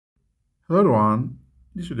Third one,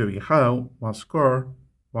 this would be how one square,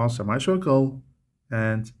 one semicircle,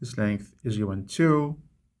 and this length is given 2.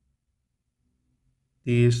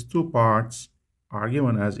 These two parts are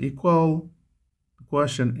given as equal. The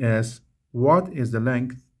question is, what is the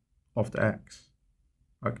length of the x?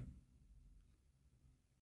 Okay.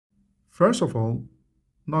 First of all,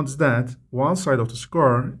 notice that one side of the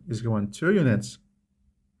square is given 2 units,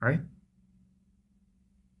 right?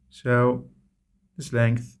 So this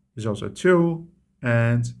length is also 2,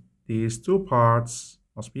 and these two parts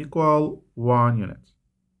must be equal 1 unit.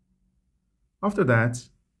 After that,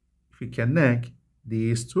 if we connect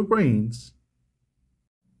these two points,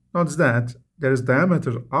 notice that there is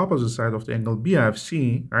diameter opposite side of the angle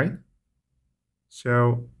BFC, right?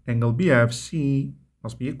 So angle BFC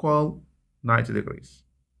must be equal 90 degrees.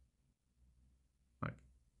 Right.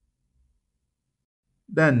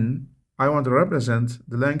 Then I want to represent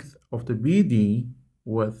the length of the BD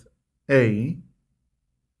with A.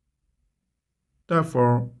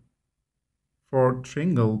 Therefore, for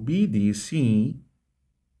triangle BDC,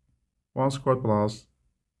 1 squared plus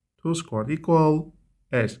 2 squared equal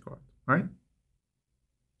A squared, right?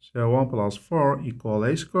 So 1 plus 4 equal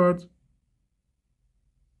A squared.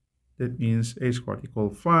 That means A squared equal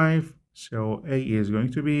 5. So A is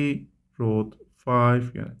going to be root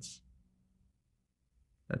 5 units.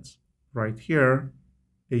 That's right here,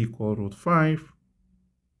 A equal root 5.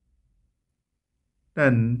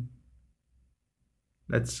 Then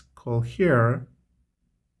let's call here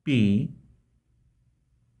B.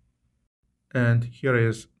 And here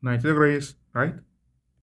is 90 degrees, right?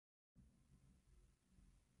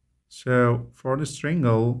 So for this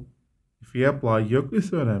triangle, if we apply Euclid's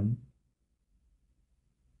theorem,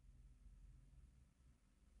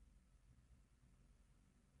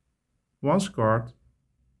 one squared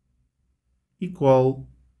equal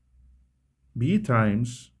B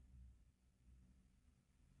times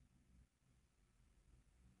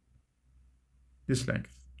this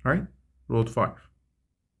length, right? Root 5.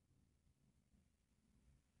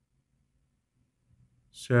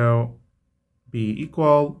 So B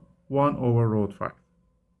equal 1 over root 5.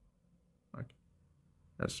 Okay.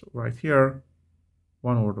 That's right here,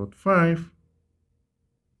 1 over root 5.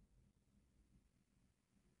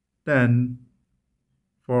 Then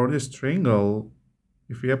for this triangle,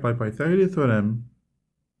 if we apply Pythagorean theorem,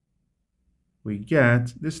 we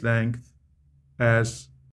get this length as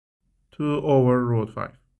 2 over root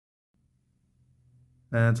 5.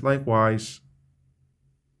 And likewise,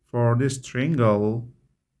 for this triangle,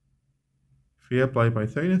 if we apply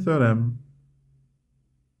Pythagorean theorem,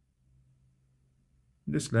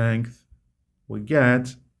 this length we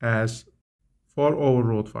get as 4 over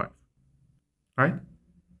root 5, right?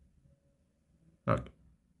 Okay.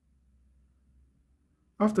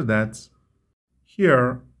 After that,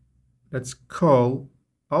 here, let's call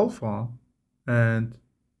alpha and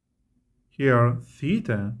here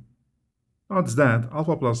theta. Notice that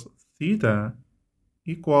alpha plus theta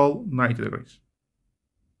equal 90 degrees.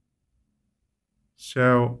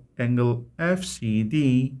 So angle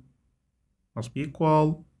FCD must be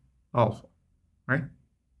equal alpha, right?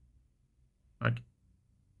 Okay.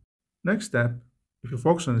 Next step, if you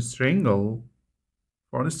focus on this triangle,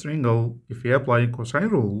 for this triangle, if we apply cosine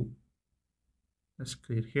rule, let's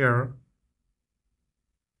create here.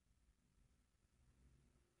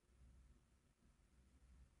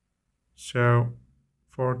 So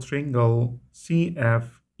for triangle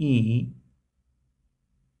CFE,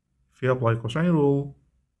 if we apply cosine rule,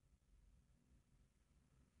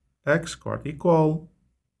 x squared equal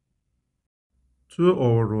 2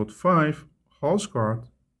 over root 5 whole squared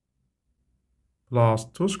plus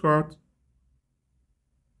 2 squared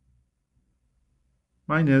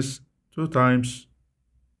minus 2 times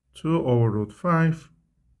 2 over root 5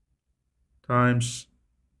 times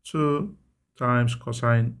 2 times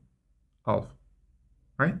cosine alpha,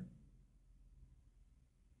 right?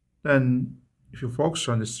 Then if you focus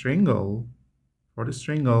on this triangle, for this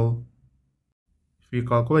triangle, if we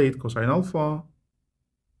calculate cosine alpha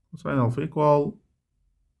equal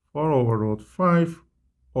 4 over root 5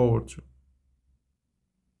 over 2.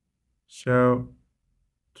 So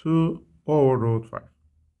 2 over root 5.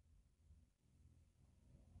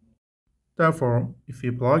 Therefore, if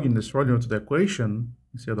we plug in this value into the equation,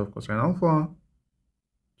 instead of cosine alpha,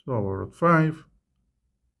 2 over root 5,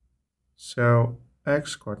 so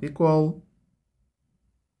x squared equal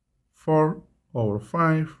 4 over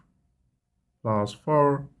 5 plus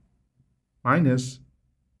 4 minus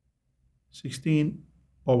 16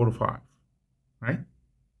 over 5, right?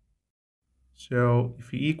 So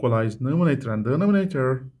if we equalize numerator and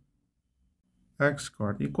denominator, x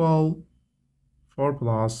squared equal 4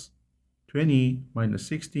 plus 20 minus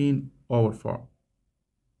 16 over 4.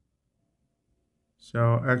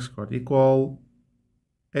 So x squared equal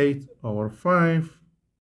 8 over 5.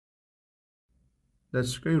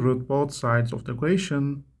 Let's square root both sides of the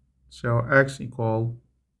equation. So x equal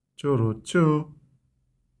 2 root 2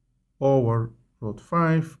 over root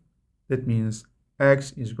 5. That means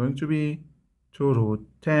x is going to be 2 root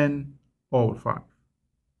 10 over 5.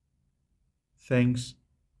 Thanks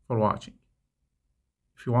for watching.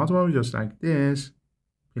 If you want more videos like this,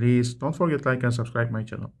 please don't forget to like and subscribe my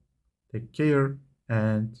channel. Take care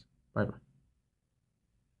and bye bye.